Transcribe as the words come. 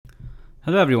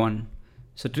Hello everyone.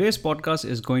 So today's podcast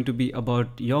is going to be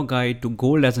about your guide to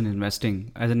gold as an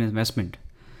investment.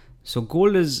 So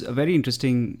gold is a very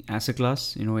interesting asset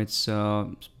class. It's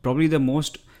probably the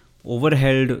most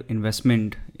overheld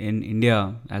investment in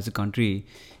India as a country.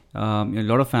 A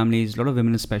lot of families, a lot of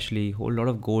women especially, hold a lot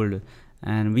of gold,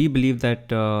 and we believe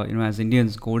that as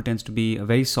Indians, gold tends to be a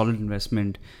very solid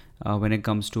investment when it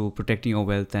comes to protecting your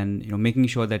wealth and making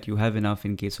sure that you have enough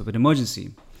in case of an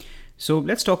emergency. So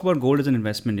let's talk about gold as an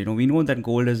investment. We know that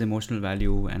gold has emotional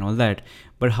value and all that,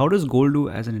 but how does gold do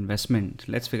as an investment?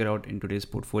 Let's figure out in today's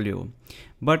portfolio.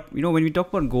 But when we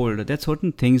talk about gold, there are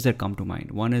certain things that come to mind.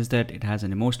 One is that it has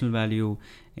an emotional value.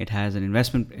 It has an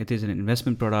investment. It is an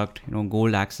investment product.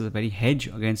 Gold acts as a very hedge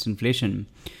against inflation.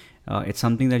 It's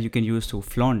something that you can use to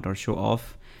flaunt or show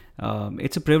off.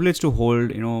 It's a privilege to hold.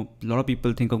 A lot of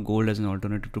people think of gold as an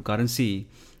alternative to currency,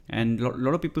 and a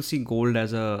lot of people see gold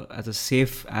as a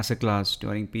safe asset class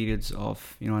during periods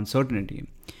of uncertainty.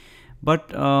 But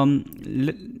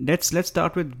let's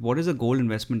start with what is a gold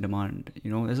investment demand.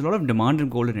 There's a lot of demand in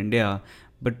gold in India,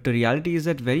 but the reality is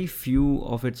that very few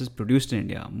of it is produced in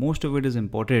India. Most of it is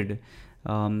imported.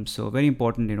 So very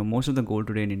important. Most of the gold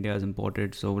today in India is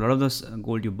imported. So a lot of this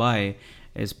gold you buy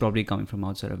is probably coming from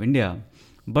outside of India.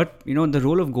 But the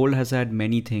role of gold has had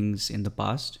many things in the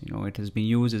past. It has been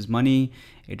used as money,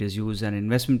 it is used as an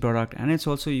investment product, and it's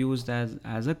also used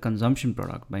as a consumption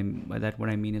product. By that, what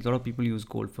I mean is a lot of people use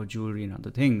gold for jewelry and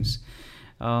other things.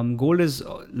 Gold is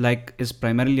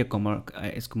primarily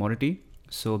is commodity.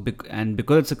 So and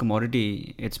because it's a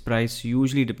commodity, its price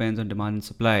usually depends on demand and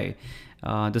supply.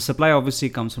 The supply obviously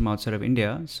comes from outside of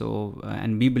India. So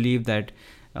and we believe that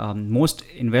most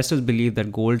investors believe that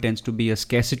gold tends to be a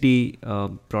scarcity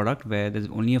product where there's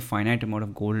only a finite amount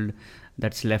of gold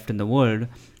that's left in the world,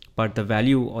 but the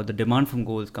value or the demand from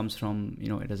gold comes from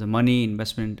it as a money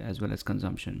investment as well as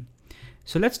consumption.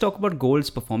 So let's talk about gold's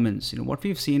performance. What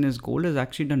we've seen is gold has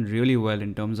actually done really well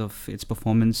in terms of its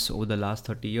performance over the last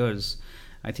 30 years.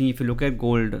 I think if you look at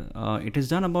gold, it has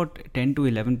done about 10 to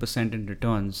 11% in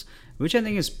returns, which I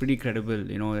think is pretty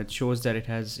credible. It shows that it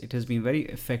has been very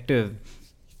effective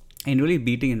in really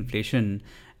beating inflation,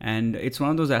 and it's one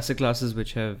of those asset classes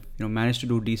which have managed to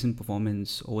do decent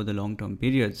performance over the long term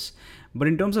periods. But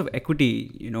in terms of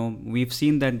equity, we've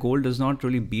seen that gold does not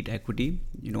really beat equity.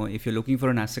 If you're looking for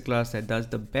an asset class that does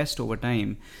the best over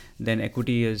time, then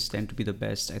equity is tend to be the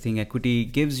best. I think equity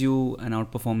gives you an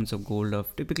outperformance of gold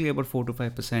of typically about 4 to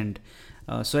 5%.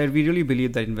 We really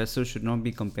believe that investors should not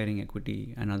be comparing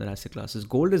equity and other asset classes.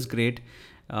 Gold is great,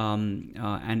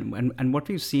 and what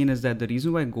we've seen is that the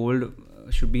reason why gold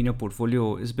should be in your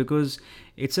portfolio is because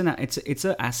it's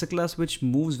a asset class which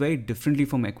moves very differently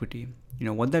from equity.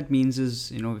 What that means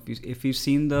is, if you've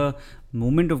seen the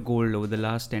movement of gold over the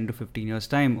last 10 to 15 years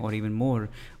time or even more,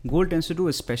 gold tends to do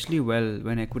especially well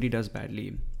when equity does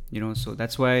badly. So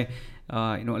that's why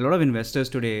a lot of investors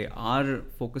today are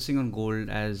focusing on gold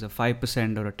as a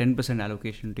 5% or a 10%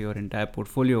 allocation to your entire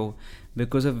portfolio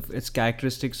because of its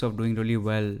characteristics of doing really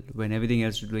well when everything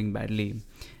else is doing badly.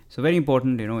 So very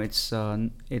important. It's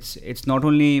not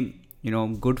only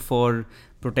good for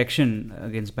protection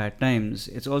against bad times,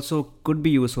 it's also could be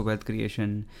used for wealth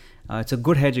creation. It's a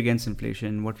good hedge against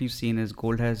inflation. What we've seen is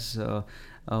gold has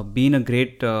been a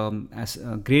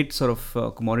great sort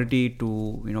of commodity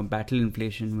to battle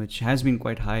inflation, which has been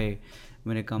quite high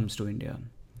when it comes to India.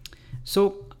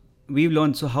 So we've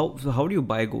learned. So how do you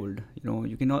buy gold?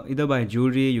 You can either buy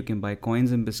jewelry, you can buy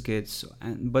coins and biscuits,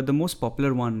 but the most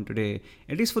popular one today,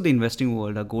 at least for the investing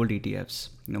world, are gold ETFs.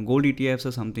 Gold ETFs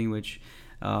are something which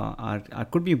are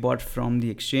could be bought from the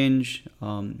exchange.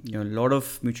 A lot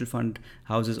of mutual fund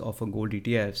houses offer gold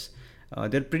ETFs.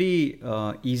 They're pretty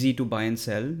easy to buy and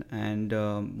sell, and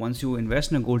once you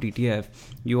invest in a gold ETF,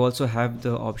 you also have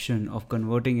the option of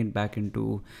converting it back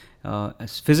into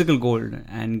as physical gold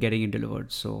and getting it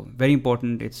delivered. So very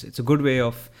important. It's a good way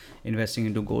of investing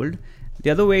into gold.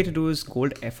 The other way to do is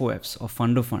gold FOFs, or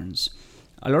fund of funds.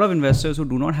 A lot of investors who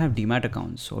do not have demat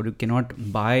accounts or who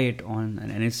cannot buy it on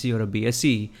an NSE or a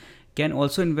BSE can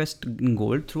also invest in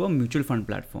gold through a mutual fund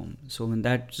platform. So in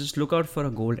that, just look out for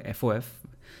a gold FOF,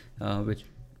 which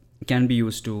can be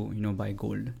used to buy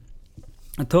gold.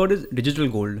 A third is digital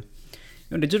gold.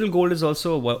 Digital gold is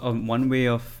also one way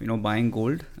of buying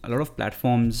gold. A lot of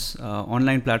platforms,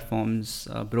 online platforms,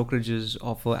 brokerages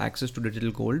offer access to digital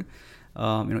gold.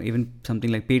 Even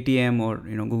something like Paytm or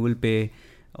Google Pay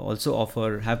also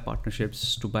have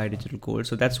partnerships to buy digital gold.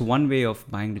 So that's one way of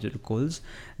buying digital golds.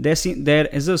 There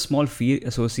is a small fee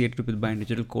associated with buying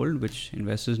digital gold, which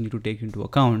investors need to take into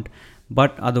account.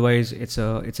 But otherwise, it's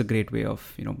a great way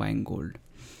of buying gold.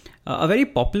 A very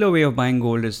popular way of buying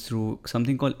gold is through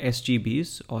something called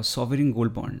SGBs or sovereign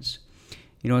gold bonds.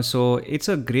 So it's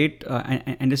a great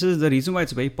and this is the reason why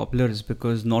it's very popular, is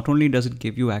because not only does it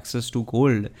give you access to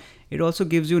gold, it also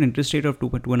gives you an interest rate of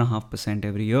 2.5%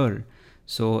 every year.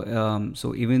 So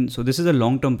this is a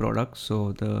long-term product.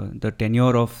 So the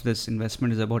tenure of this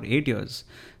investment is about 8 years.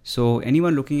 So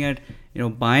anyone looking at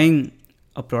buying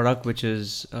a product which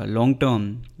is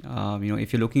long-term,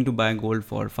 if you're looking to buy gold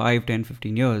for 5, 10,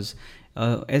 15 years,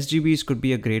 SGBs could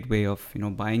be a great way of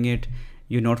buying it.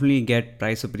 You not only get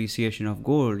price appreciation of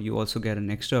gold, you also get an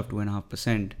extra of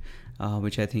 2.5%,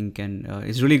 which I think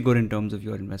is really good in terms of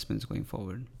your investments going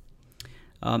forward.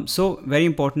 So very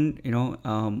important,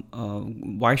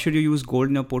 why should you use gold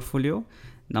in your portfolio?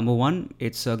 Number one,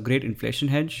 it's a great inflation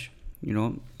hedge.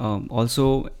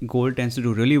 Also gold tends to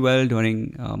do really well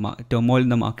during turmoil in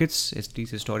the markets, at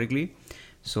least historically.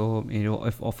 So it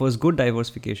offers good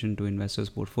diversification to investors'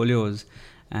 portfolios,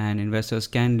 and investors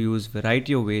can use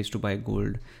variety of ways to buy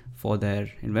gold for their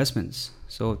investments.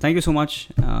 So thank you so much.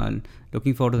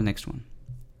 Looking forward to the next one.